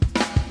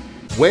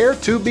Where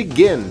to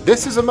begin?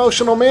 This is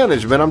Emotional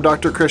Management. I'm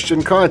Dr.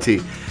 Christian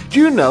Conti. Do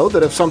you know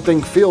that if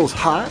something feels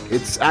hot,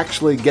 it's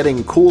actually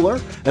getting cooler?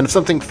 And if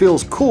something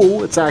feels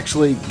cool, it's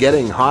actually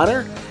getting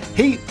hotter?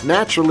 Heat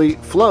naturally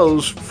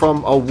flows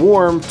from a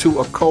warm to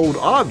a cold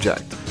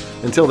object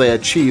until they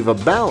achieve a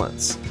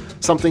balance.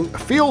 Something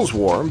feels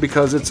warm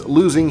because it's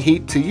losing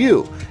heat to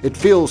you. It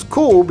feels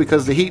cool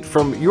because the heat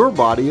from your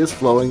body is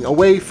flowing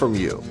away from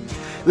you.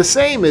 The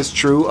same is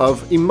true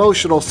of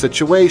emotional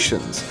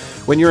situations.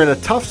 When you're in a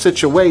tough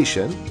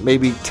situation,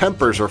 maybe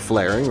tempers are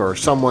flaring or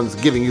someone's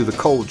giving you the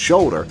cold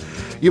shoulder,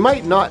 you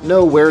might not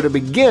know where to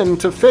begin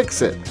to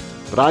fix it.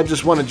 But I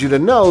just wanted you to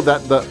know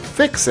that the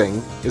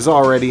fixing is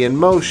already in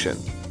motion.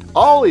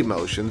 All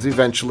emotions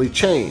eventually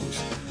change.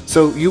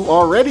 So you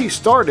already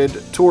started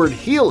toward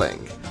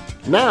healing.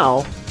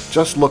 Now,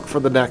 just look for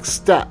the next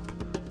step.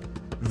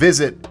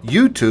 Visit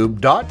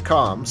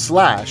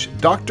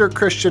youtube.com/Dr.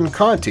 Christian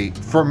Conti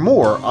for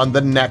more on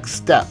the next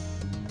step.